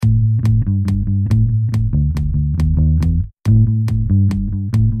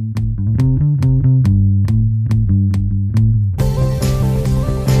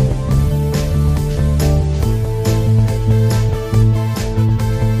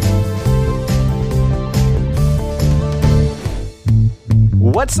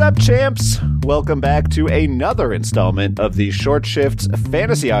What's up, champs? Welcome back to another installment of the Short Shifts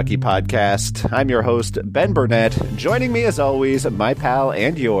Fantasy Hockey Podcast. I'm your host, Ben Burnett. Joining me, as always, my pal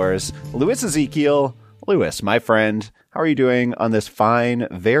and yours, Louis Ezekiel. Louis, my friend, how are you doing on this fine,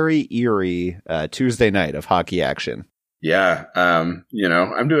 very eerie Tuesday night of hockey action? Yeah, I'm doing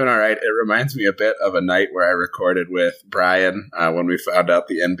all right. It reminds me a bit of a night where I recorded with Brian when we found out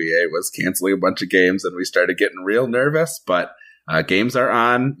the NBA was canceling a bunch of games and we started getting real nervous, but games are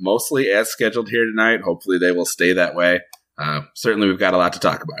on mostly as scheduled here tonight. Hopefully they will stay that way. Certainly we've got a lot to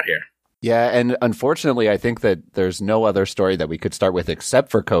talk about here. Yeah, and unfortunately, I think that there's no other story that we could start with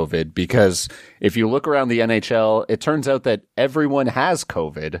except for COVID, because if you look around the NHL, it turns out that everyone has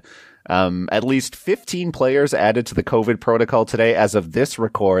COVID. At least 15 players added to the COVID protocol today as of this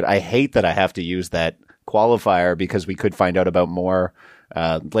record. I hate that I have to use that qualifier because we could find out about more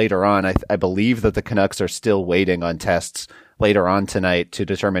later on. I believe that the Canucks are still waiting on tests later on tonight to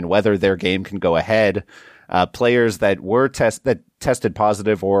determine whether their game can go ahead. Players that were tested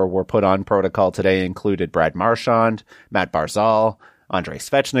positive or were put on protocol today included Brad Marchand, Matt Barzal, Andrei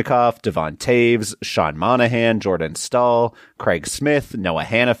Svechnikov, Devon Taves, Sean Monahan, Jordan Staal, Craig Smith, Noah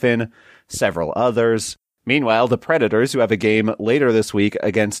Hannafin, several others. Meanwhile, the Predators, who have a game later this week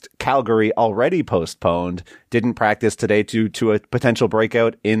against Calgary already postponed, didn't practice today due to a potential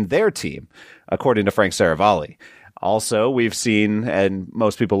breakout in their team, according to Frank Saravalli. Also, we've seen, and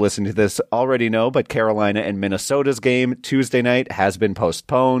most people listening to this already know, but Carolina and Minnesota's game Tuesday night has been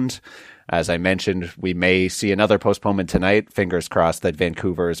postponed. As I mentioned, we may see another postponement tonight. Fingers crossed that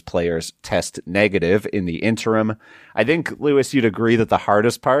Vancouver's players test negative in the interim. I think, Louis, you'd agree that the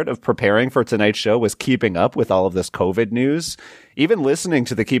hardest part of preparing for tonight's show was keeping up with all of this COVID news. Even listening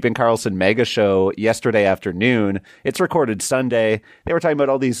to the Keeping Karlsson mega show yesterday afternoon, it's recorded Sunday. They were talking about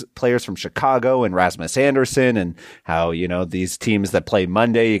all these players from Chicago and Rasmus Andersson and how, these teams that play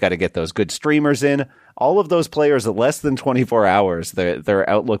Monday, you got to get those good streamers in. All of those players at less than 24 hours, their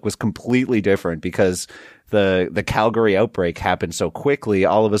outlook was completely different because the Calgary outbreak happened so quickly.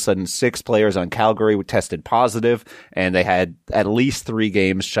 All of a sudden, 6 players on Calgary tested positive, and they had at least 3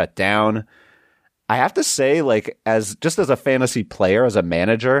 games shut down. I have to say, as a fantasy player, as a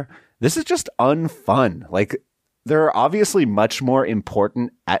manager, this is just unfun. There are obviously much more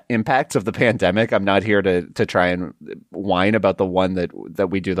important impacts of the pandemic. I'm not here to try and whine about the one that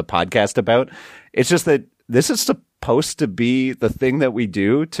we do the podcast about. It's just that this is supposed to be the thing that we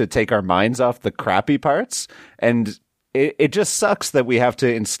do to take our minds off the crappy parts. And it just sucks that we have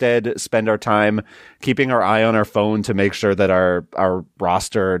to instead spend our time keeping our eye on our phone to make sure that our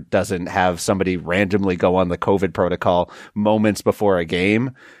roster doesn't have somebody randomly go on the COVID protocol moments before a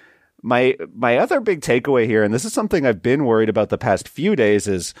game. My other big takeaway here, and this is something I've been worried about the past few days,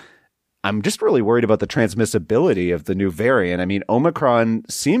 is I'm just really worried about the transmissibility of the new variant. I mean, Omicron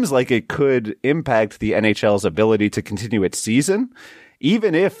seems like it could impact the NHL's ability to continue its season.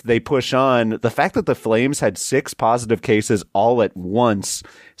 Even if they push on, the fact that the Flames had 6 positive cases all at once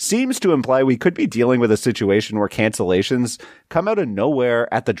seems to imply we could be dealing with a situation where cancellations come out of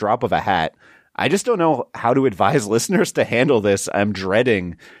nowhere at the drop of a hat. I just don't know how to advise listeners to handle this. I'm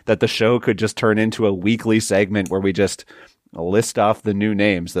dreading that the show could just turn into a weekly segment where we just list off the new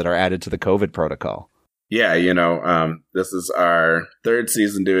names that are added to the COVID protocol. Yeah, this is our 3rd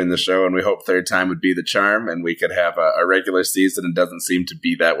season doing the show, and we hope 3rd time would be the charm, and we could have a regular season. It doesn't seem to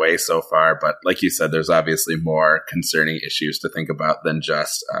be that way so far, but like you said, there's obviously more concerning issues to think about than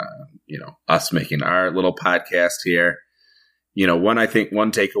just, us making our little podcast here. One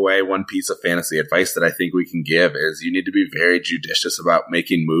takeaway, one piece of fantasy advice that I think we can give is you need to be very judicious about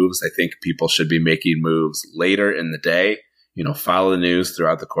making moves. I think people should be making moves later in the day, follow the news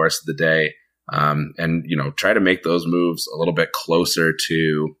throughout the course of the day, and try to make those moves a little bit closer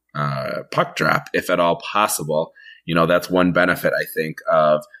to puck drop, if at all possible. That's one benefit, I think,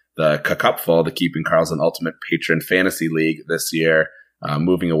 of the Cupful, the Keeping Karlsson Ultimate Patron Fantasy League this year.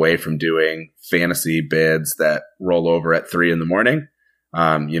 Moving away from doing fantasy bids that roll over at 3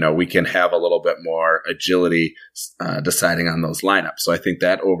 a.m. We can have a little bit more agility deciding on those lineups. So I think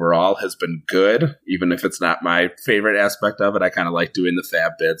that overall has been good, even if it's not my favorite aspect of it. I kind of like doing the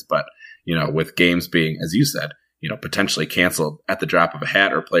fab bids, but with games being, as you said, potentially canceled at the drop of a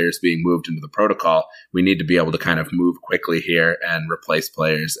hat or players being moved into the protocol, we need to be able to kind of move quickly here and replace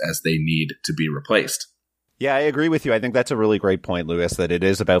players as they need to be replaced. Yeah, I agree with you. I think that's a really great point, Louis, that it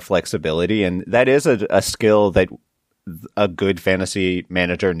is about flexibility. And that is a skill that a good fantasy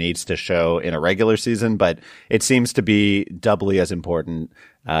manager needs to show in a regular season. But it seems to be doubly as important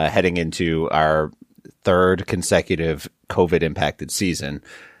heading into our 3rd consecutive COVID-impacted season.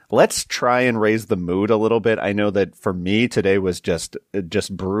 let's try and raise the mood a little bit. I know that for me today was just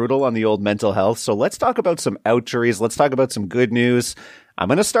brutal on the old mental health. So let's talk about some outjuries. Let's talk about some good news. I'm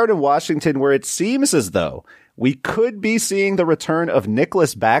going to start in Washington, where it seems as though we could be seeing the return of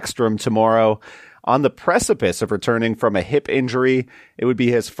Nicklas Backstrom tomorrow. On the precipice of returning from a hip injury, it would be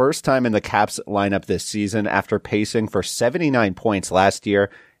his first time in the Caps lineup this season after pacing for 79 points last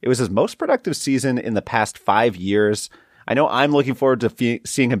year. It was his most productive season in the past 5 years. I know I'm looking forward to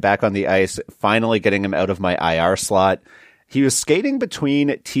seeing him back on the ice, finally getting him out of my IR slot. He was skating between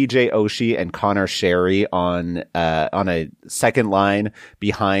TJ Oshie and Connor Sherry on a second line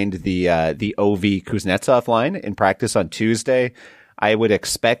behind the Ovi Kuznetsov line in practice on Tuesday. I would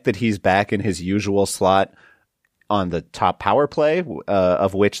expect that he's back in his usual slot on the top power play,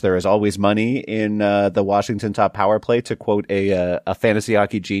 of which there is always money in the Washington top power play, to quote a fantasy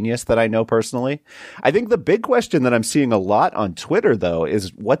hockey genius that I know personally. I think the big question that I'm seeing a lot on Twitter, though,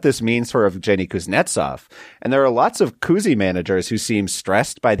 is what this means for Evgeny Kuznetsov. And there are lots of Kuzi managers who seem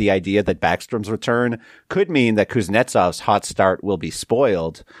stressed by the idea that Backstrom's return could mean that Kuznetsov's hot start will be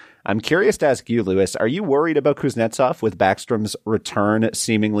spoiled. I'm curious to ask you, Lewis, are you worried about Kuznetsov with Backstrom's return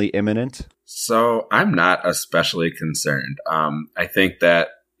seemingly imminent? So I'm not especially concerned. I think that,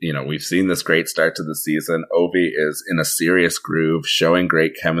 we've seen this great start to the season. Ovi is in a serious groove, showing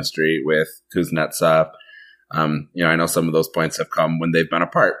great chemistry with Kuznetsov. I know some of those points have come when they've been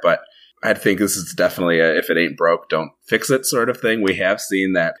apart, but I think this is definitely a if it ain't broke, don't fix it sort of thing. We have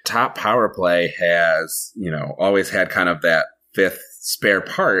seen that top power play has, always had kind of that fifth spare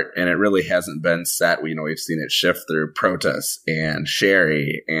part, and it really hasn't been set. We've seen it shift through Protas and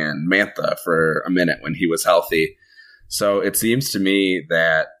Sherry and Mantha for a minute when he was healthy. So it seems to me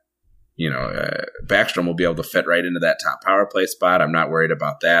that, Backstrom will be able to fit right into that top power play spot. I'm not worried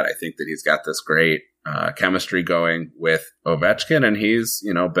about that. I think that he's got this great chemistry going with Ovechkin, and he's,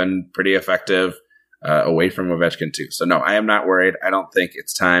 been pretty effective away from Ovechkin too. So no, I am not worried. I don't think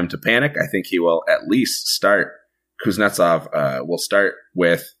it's time to panic. I think he will at least start. Kuznetsov will start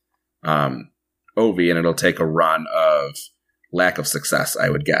with Ovi, and it'll take a run of lack of success, I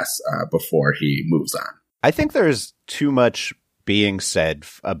would guess, before he moves on. I think there's too much being said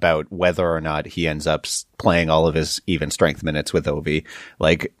about whether or not he ends up playing all of his even strength minutes with Ovi.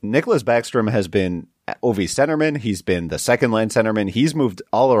 Like, Nicklas Backstrom has been Ovi's centerman. He's been the second line centerman. He's moved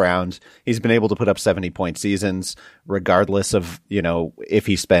all around. He's been able to put up 70-point seasons, regardless of, if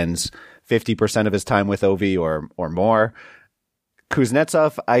he spends 50% of his time with Ovi or more.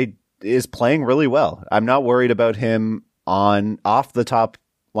 Kuznetsov is playing really well. I'm not worried about him off the top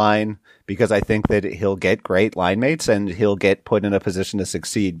line, because I think that he'll get great line mates and he'll get put in a position to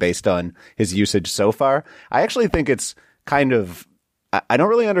succeed based on his usage so far. I actually think it's kind of, I don't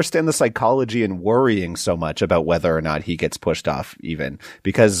really understand the psychology in worrying so much about whether or not he gets pushed off even,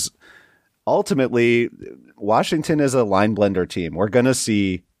 because ultimately Washington is a line blender team. We're going to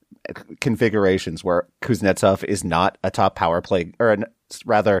see configurations where Kuznetsov is not a top power play, or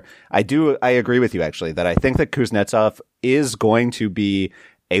rather, I agree with you actually that I think that Kuznetsov is going to be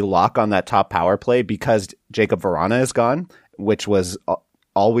a lock on that top power play because Jacob Vrana is gone, which was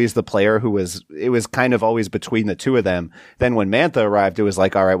always the player it was kind of always between the two of them. Then when Mantha arrived, it was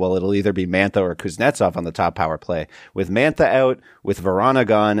like, all right, well, it'll either be Mantha or Kuznetsov on the top power play. With Mantha out, with Vrana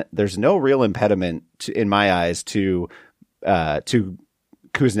gone, there's no real impediment in my eyes to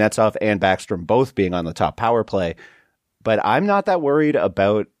Kuznetsov and Backstrom both being on the top power play. But I'm not that worried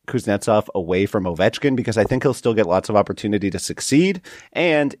about Kuznetsov away from Ovechkin because I think he'll still get lots of opportunity to succeed.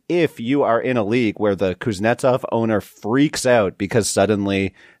 And if you are in a league where the Kuznetsov owner freaks out because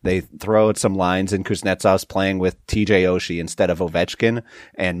suddenly they throw out some lines and Kuznetsov's playing with TJ Oshie instead of Ovechkin,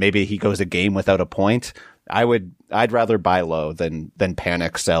 and maybe he goes a game without a point, I'd rather buy low than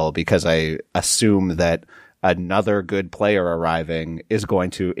panic sell, because I assume that another good player arriving is going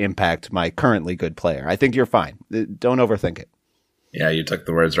to impact my currently good player. I think you're fine. Don't overthink it. Yeah, you took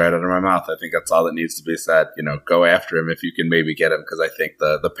the words right out of my mouth. I think that's all that needs to be said. Go after him if you can maybe get him, because I think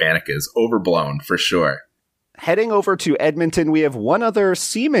the panic is overblown for sure. Heading over to Edmonton, we have one other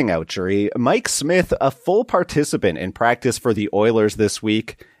seeming outjury. Mike Smith, a full participant in practice for the Oilers this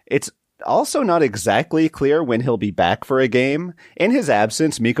week. It's also not exactly clear when he'll be back for a game. In his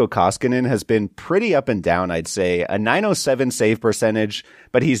absence, Mikko Koskinen has been pretty up and down, I'd say. A .907 save percentage,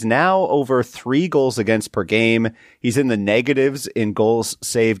 but he's now over 3 goals against per game. He's in the negatives in goals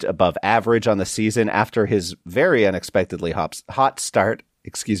saved above average on the season after his very unexpectedly hot start.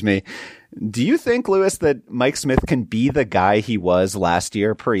 Do you think, Lewis, that Mike Smith can be the guy he was last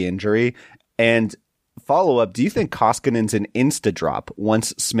year pre-injury? And follow-up, do you think Koskinen's an insta-drop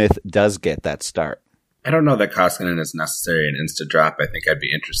once Smith does get that start? I don't know that Koskinen is necessary an instant drop. I think I'd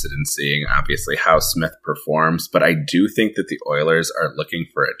be interested in seeing, obviously, how Smith performs. But I do think that the Oilers are looking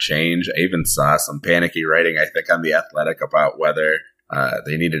for a change. I even saw some panicky writing, I think, on The Athletic about whether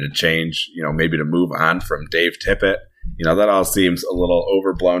they needed a change, maybe to move on from Dave Tippett. That all seems a little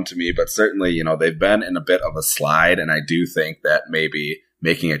overblown to me. But certainly, they've been in a bit of a slide. And I do think that maybe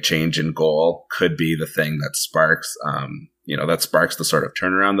making a change in goal could be the thing that sparks, the sort of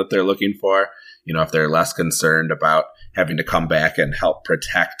turnaround that they're looking for. If they're less concerned about having to come back and help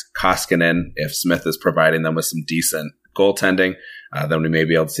protect Koskinen, if Smith is providing them with some decent goaltending, then we may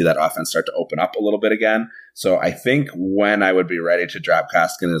be able to see that offense start to open up a little bit again. So I think when I would be ready to drop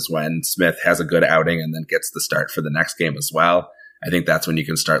Koskinen is when Smith has a good outing and then gets the start for the next game as well. I think that's when you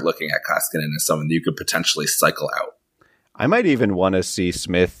can start looking at Koskinen as someone that you could potentially cycle out. I might even want to see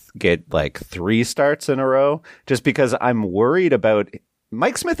Smith get like 3 starts in a row, just because I'm worried about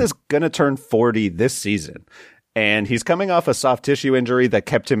Mike Smith is going to turn 40 this season, and he's coming off a soft tissue injury that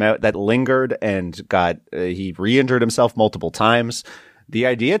kept him out, that lingered, and he re-injured himself multiple times. The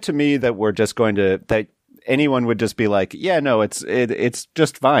idea to me that we're just going to, that anyone would just be like, yeah, no, it's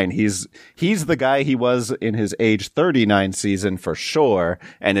just fine. He's the guy he was in his age 39 season for sure,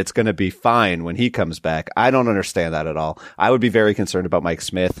 and it's going to be fine when he comes back. I don't understand that at all. I would be very concerned about Mike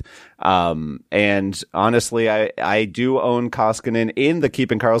Smith. And honestly, I do own Koskinen in the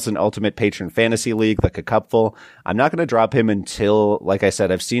Keeping Karlsson Ultimate Patron Fantasy League, the Cupful. I'm not going to drop him until, like I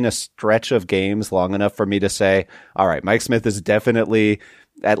said, I've seen a stretch of games long enough for me to say, all right, Mike Smith is definitely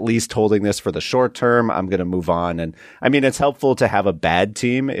at least holding this for the short term. I'm going to move on. And I mean, it's helpful to have a bad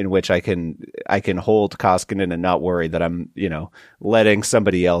team in which I can hold Koskinen and not worry that I'm, letting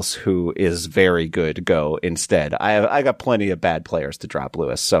somebody else who is very good go instead. I got plenty of bad players to drop,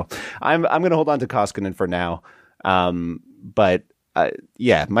 Lewis. So I'm going to hold on to Koskinen for now. But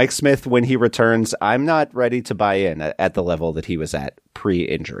Mike Smith, when he returns, I'm not ready to buy in at the level that he was at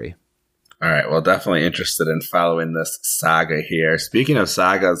pre-injury. All right, well, definitely interested in following this saga here. Speaking of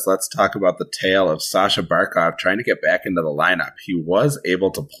sagas, let's talk about the tale of Sasha Barkov trying to get back into the lineup. He was able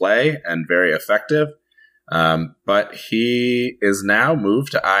to play and very effective, but he is now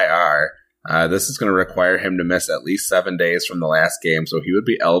moved to IR. This is going to require him to miss at least 7 days from the last game, so he would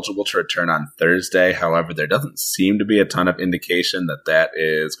be eligible to return on Thursday. However, there doesn't seem to be a ton of indication that that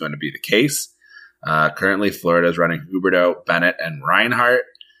is going to be the case. Currently, Florida is running Huberdeau, Bennett, and Reinhart.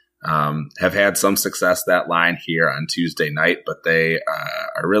 Have had some success that line here on Tuesday night, but they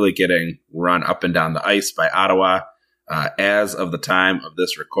are really getting run up and down the ice by Ottawa. As of the time of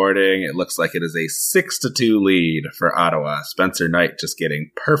this recording, it looks like it is a 6-2 lead for Ottawa. Spencer Knight just getting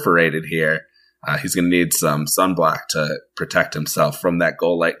perforated here. He's going to need some sunblock to protect himself from that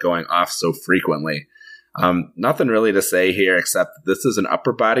goal light going off so frequently. Nothing really to say here except this is an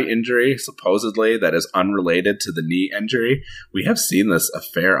upper body injury, supposedly, that is unrelated to the knee injury. We have seen this a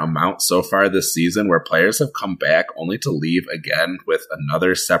fair amount so far this season where players have come back only to leave again with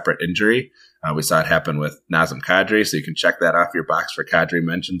another separate injury. We saw it happen with Nazem Kadri, so you can check that off your box for Kadri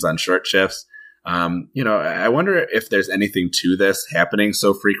mentions on short shifts. I wonder if there's anything to this happening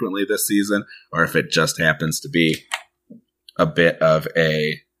so frequently this season, or if it just happens to be a bit of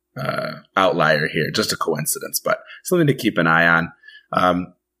a outlier here, just a coincidence, but something to keep an eye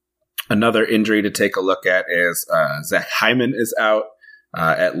on. Another injury to take a look at is Zach Hyman is out,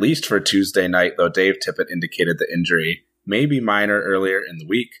 at least for Tuesday night, though Dave Tippett indicated the injury may be minor earlier in the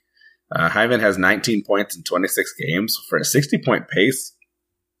week. Hyman has 19 points in 26 games for a 60-point pace.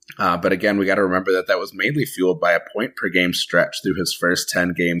 But again, we got to remember that was mainly fueled by a point per game stretch through his first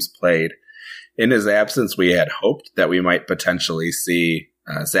 10 games played. In his absence, we had hoped that we might potentially see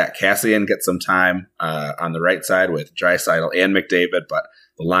Zach Kassian get some time on the right side with Draisaitl and McDavid, but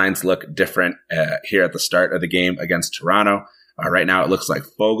the lines look different here at the start of the game against Toronto. Right now, it looks like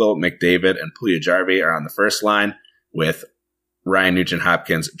Foegele, McDavid, and Puljujarvi are on the first line, with Ryan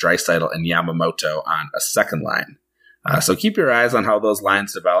Nugent-Hopkins, Draisaitl, and Yamamoto on a second line. So keep your eyes on how those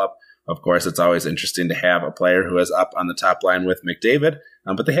lines develop. Of course, it's always interesting to have a player who is up on the top line with McDavid,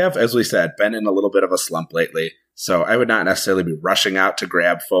 but they have, as we said, been in a little bit of a slump lately. So I would not necessarily be rushing out to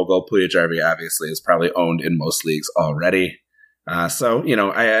grab Foegele. Puljujarvi obviously is probably owned in most leagues already.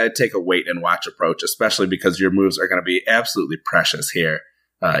 I take a wait and watch approach, especially because your moves are going to be absolutely precious here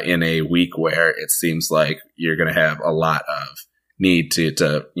in a week where it seems like you're going to have a lot of need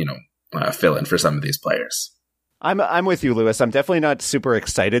to fill in for some of these players. I'm with you, Lewis. I'm definitely not super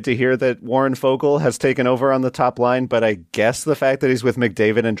excited to hear that Warren Fogle has taken over on the top line, but I guess the fact that he's with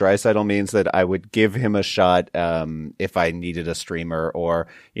McDavid and Draisaitl means that I would give him a shot if I needed a streamer, or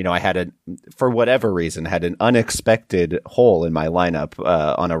I had for whatever reason, had an unexpected hole in my lineup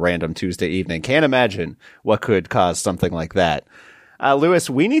on a random Tuesday evening. Can't imagine what could cause something like that. Lewis,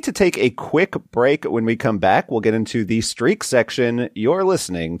 we need to take a quick break. When we come back, we'll get into the streak section. You're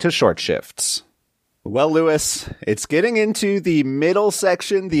listening to Short Shifts. Well, Lewis, it's getting into the middle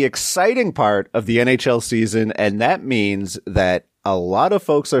section, the exciting part of the NHL season, and that means that a lot of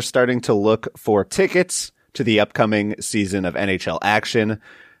folks are starting to look for tickets to the upcoming season of NHL action.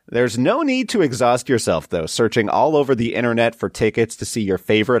 There's no need to exhaust yourself, though, searching all over the internet for tickets to see your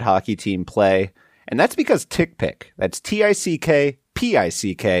favorite hockey team play. And that's because TickPick, that's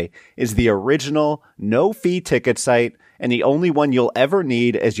TickPick, is the original no-fee ticket site and the only one you'll ever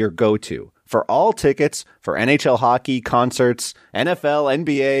need as your go-to for all tickets for NHL hockey, concerts, NFL,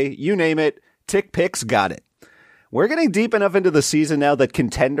 NBA, you name it. TickPick's got it. We're getting deep enough into the season now that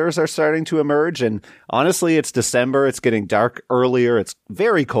contenders are starting to emerge, and honestly, it's December. It's getting dark earlier. It's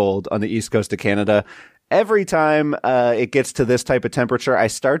very cold on the east coast of Canada. Every time it gets to this type of temperature, I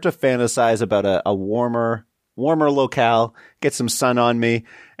start to fantasize about a warmer locale, get some sun on me.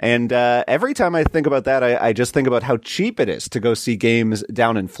 And every time I think about that, I just think about how cheap it is to go see games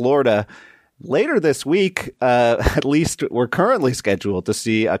down in Florida. Later this week, at least we're currently scheduled to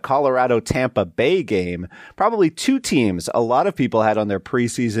see a Colorado-Tampa Bay game. Probably two teams a lot of people had on their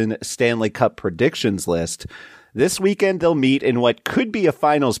preseason Stanley Cup predictions list. This weekend, they'll meet in what could be a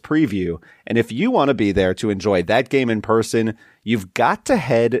finals preview. And if you want to be there to enjoy that game in person, you've got to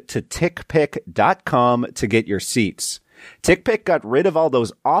head to tickpick.com to get your seats. TickPick got rid of all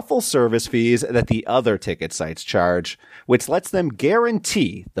those awful service fees that the other ticket sites charge, which lets them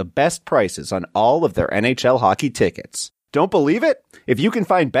guarantee the best prices on all of their NHL hockey tickets. Don't believe it? If you can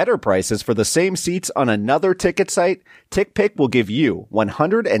find better prices for the same seats on another ticket site, TickPick will give you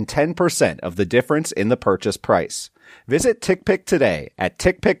 110% of the difference in the purchase price. Visit TickPick today at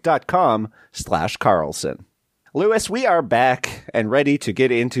tickpick.com/Carlson. Lewis, we are back and ready to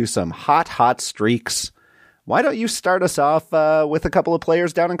get into some hot streaks. Why don't you start us off with a couple of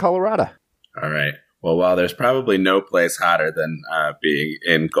players down in Colorado? All right. Well, while there's probably no place hotter than being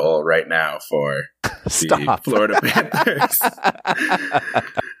in goal right now for the Florida Panthers,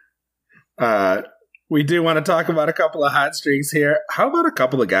 we do want to talk about a couple of hot streaks here. How about a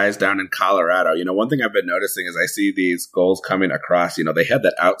couple of guys down in Colorado? One thing I've been noticing is I see these goals coming across. They had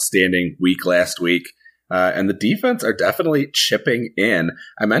that outstanding week last week. And the defense are definitely chipping in.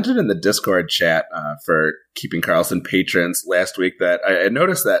 I mentioned in the Discord chat for Keeping Karlsson patrons last week that I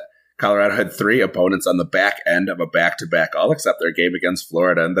noticed that Colorado had 3 opponents on the back end of a back-to-back, all except their game against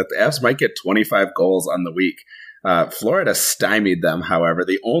Florida, and that the Avs might get 25 goals on the week. Florida stymied them, however.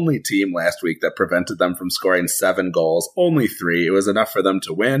 The only team last week that prevented them from scoring 7 goals, only 3. It was enough for them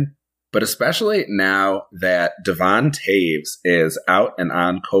to win. But especially now that Devon Toews is out and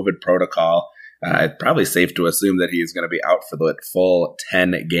on COVID protocol, it's probably safe to assume that he's going to be out for the full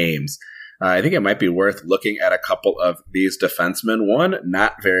 10 games. I think it might be worth looking at a couple of these defensemen. One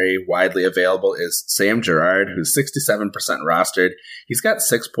not very widely available is Sam Girard, who's 67% rostered. He's got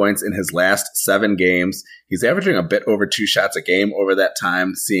 6 points in his last 7 games. He's averaging a bit over 2 shots a game over that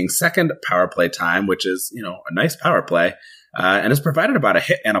time, seeing second power play time, which is, a nice power play, and has provided about a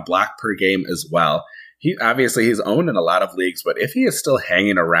hit and a block per game as well. He's owned in a lot of leagues, but if he is still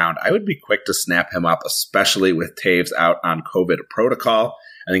hanging around, I would be quick to snap him up, especially with Toews out on COVID protocol.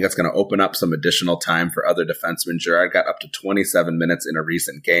 I think that's going to open up some additional time for other defensemen. Girard got up to 27 minutes in a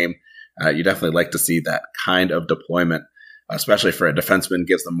recent game. You definitely like to see that kind of deployment, especially for a defenseman,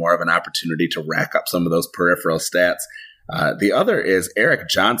 gives them more of an opportunity to rack up some of those peripheral stats. The other is Eric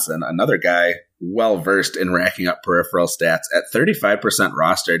Johnson, another guy well-versed in racking up peripheral stats. At 35%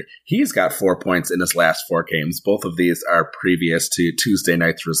 rostered, he's got 4 points in his last 4 games. Both of these are previous to Tuesday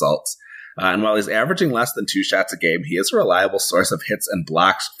night's results. And while he's averaging less than 2 shots a game, he is a reliable source of hits and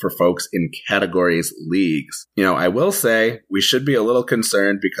blocks for folks in categories leagues. I will say we should be a little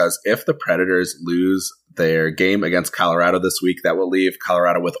concerned because if the Predators lose their game against Colorado this week, that will leave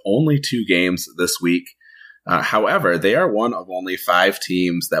Colorado with only 2 games this week. However, they are one of only 5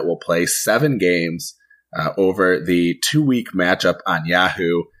 teams that will play 7 games over the 2-week matchup on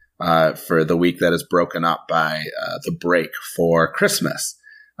Yahoo for the week that is broken up by the break for Christmas.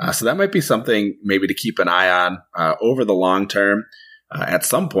 So that might be something maybe to keep an eye on over the long term. At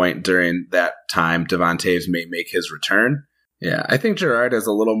some point during that time, Devon Toews may make his return. Yeah, I think Girard is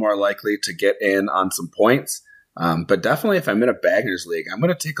a little more likely to get in on some points. But definitely if I'm in a baggers league, I'm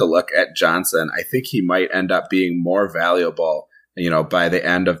going to take a look at Johnson. I think he might end up being more valuable, by the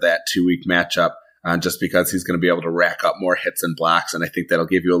end of that 2-week matchup, just because he's going to be able to rack up more hits and blocks. And I think that'll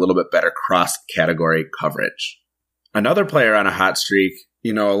give you a little bit better cross-category coverage. Another player on a hot streak,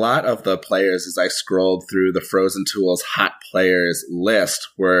 a lot of the players, as I scrolled through the Frozen Tools hot players list,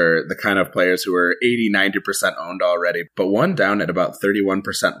 were the kind of players who were 80-90% owned already. But one down at about 31%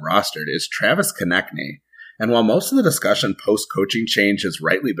 rostered is Travis Konechny. And while most of the discussion post-coaching change has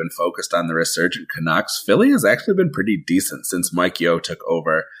rightly been focused on the resurgent Canucks, Philly has actually been pretty decent since Mike Yeo took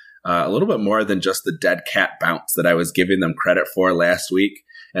over. A little bit more than just the dead cat bounce that I was giving them credit for last week.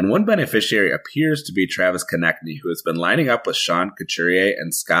 And one beneficiary appears to be Travis Konechny, who has been lining up with Sean Couturier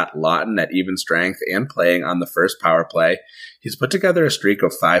and Scott Laughton at even strength and playing on the first power play. He's put together a streak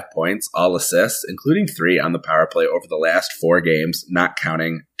of 5 points, all assists, including 3 on the power play over the last 4 games, not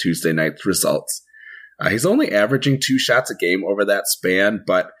counting Tuesday night's results. He's only averaging 2 shots a game over that span,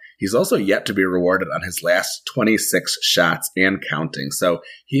 but he's also yet to be rewarded on his last 26 shots and counting. So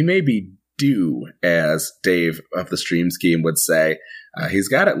he may be due, as Dave of the Stream Scheme would say. He's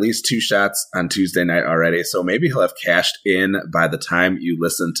got at least 2 shots on Tuesday night already, so maybe he'll have cashed in by the time you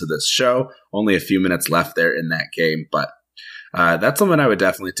listen to this show. Only a few minutes left there in that game, but that's something I would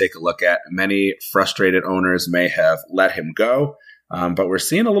definitely take a look at. Many frustrated owners may have let him go, but we're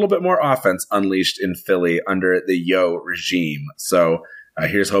seeing a little bit more offense unleashed in Philly under the Yeo regime. So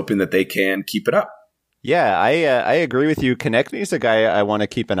here's hoping that they can keep it up. Yeah, I agree with you. Konechny's a guy I want to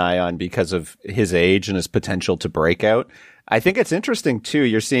keep an eye on because of his age and his potential to break out. I think it's interesting, too.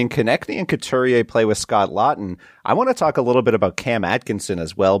 You're seeing Konechny and Couturier play with Scott Laughton. I want to talk a little bit about Cam Atkinson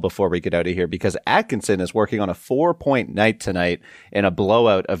as well before we get out of here, because Atkinson is working on a 4-point night tonight in a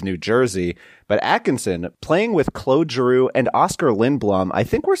blowout of New Jersey. But Atkinson playing with Claude Giroux and Oscar Lindblom, I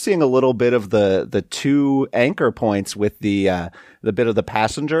think we're seeing a little bit of the 2 anchor points with the bit of the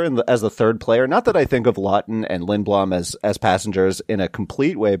passenger and as the third player. Not that I think of Laughton and Lindblom as passengers in a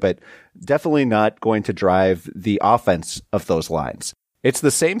complete way, but definitely not going to drive the offense of those lines. It's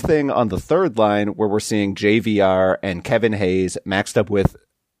the same thing on the third line where we're seeing JVR and Kevin Hayes matched up with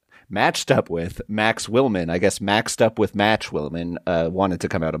Max Willman. I guess maxed up with Match Willman wanted to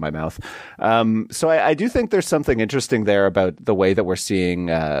come out of my mouth. So I do think there's something interesting there about the way that we're seeing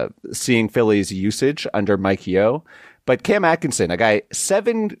Philly's usage under Mike Yeo. But Cam Atkinson, a guy,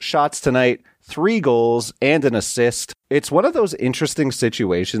 7 shots tonight, 3 goals, and an assist. It's one of those interesting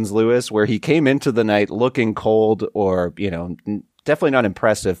situations, Lewis, where he came into the night looking cold or, definitely not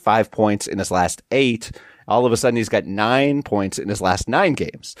impressive. 5 points in his last 8. All of a sudden, he's got 9 points in his last 9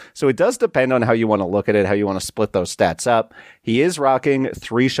 games. So it does depend on how you want to look at it, how you want to split those stats up. He is rocking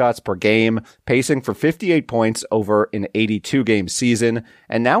 3 shots per game, pacing for 58 points over an 82-game season.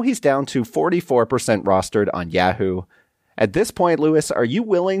 And now he's down to 44% rostered on Yahoo. At this point, Lewis, are you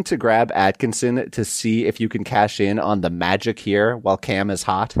willing to grab Atkinson to see if you can cash in on the magic here while Cam is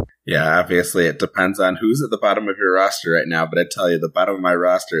hot? Yeah, obviously it depends on who's at the bottom of your roster right now. But I tell you, the bottom of my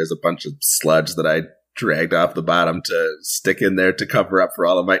roster is a bunch of sludge that I dragged off the bottom to stick in there to cover up for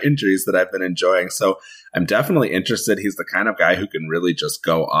all of my injuries that I've been enjoying. So I'm definitely interested. He's the kind of guy who can really just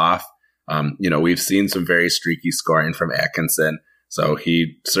go off. We've seen some very streaky scoring from Atkinson. So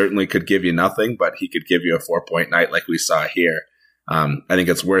he certainly could give you nothing, but he could give you a 4-point night like we saw here. I think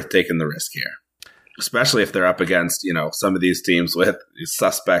it's worth taking the risk here, especially if they're up against, some of these teams with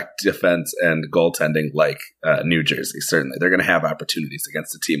suspect defense and goaltending like New Jersey. Certainly, they're going to have opportunities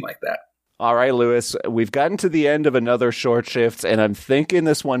against a team like that. All right, Lewis, we've gotten to the end of another short shift, and I'm thinking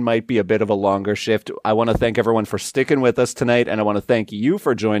this one might be a bit of a longer shift. I want to thank everyone for sticking with us tonight, and I want to thank you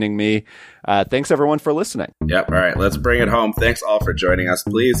for joining me. Thanks, everyone, for listening. Yep. All right, let's bring it home. Thanks all for joining us.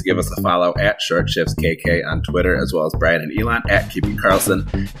 Please give us a follow at Short Shifts KK on Twitter, as well as Brian and Elon at Keeping Carlson,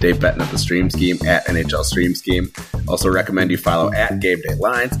 Dave Betton of the Stream Scheme at NHL Stream Scheme. Also recommend you follow at Game Day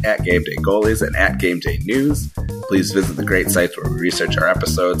Lines, at Game Day Goalies, and at Game Day News. Please visit the great sites where we research our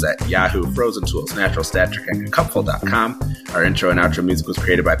episodes at Yahoo, Frozen Tools, Natural Stat Trick, and Cupful.com. Our intro and outro music was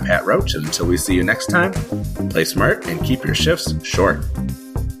created by Pat Roach. And until we see you next time, play smart and keep your shifts short.